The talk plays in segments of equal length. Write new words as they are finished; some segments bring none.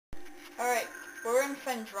Alright, we're in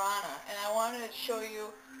Fendrana, and I wanted to show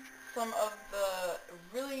you some of the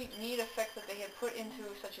really neat effects that they had put into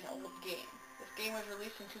such an old game. This game was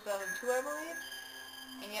released in 2002, I believe,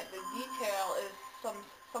 and yet the detail is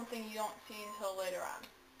something you don't see until later on.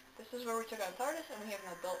 This is where we took on Thardus, and we have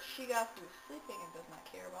an Adult Sheegoth who is sleeping and does not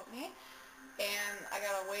care about me. And I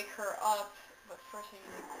gotta wake her up, but first I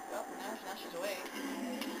need to... Oh, now she's awake.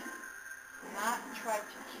 Not try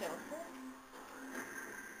to kill her.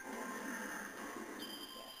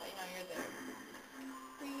 Yes, I know you're there.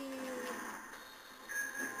 Whee.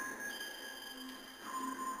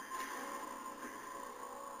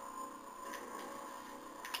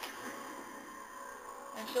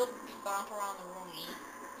 And she'll stomp around the room.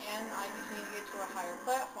 And I just need to get to a higher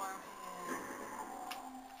platform and...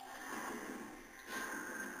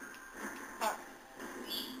 Alright.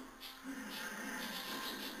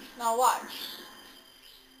 Now watch.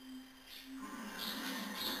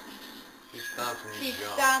 She's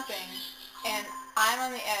stomping, and I'm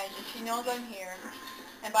on the edge, and she knows I'm here.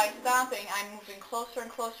 And by stomping, I'm moving closer and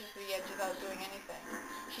closer to the edge without doing anything.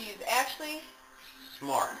 She is actually...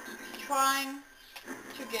 smart. Trying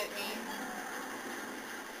to get me...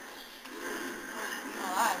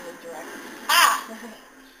 Oh, that was direct. Ah!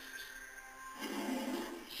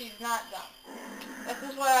 She's not done.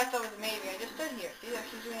 This is what I thought was amazing. I just stood here. See there,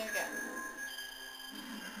 she's doing it again.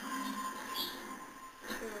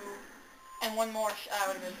 2... And one more I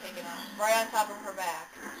would have been taken out. Right on top of her back.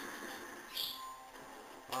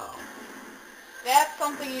 Wow. That's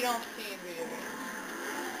something you don't see in video games.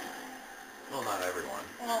 Well, not everyone.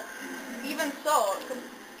 Well, even so,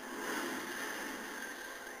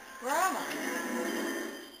 where am I?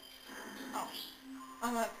 Oh.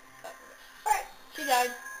 I'm like... Alright, she died.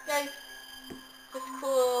 Guys, this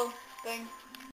cool thing.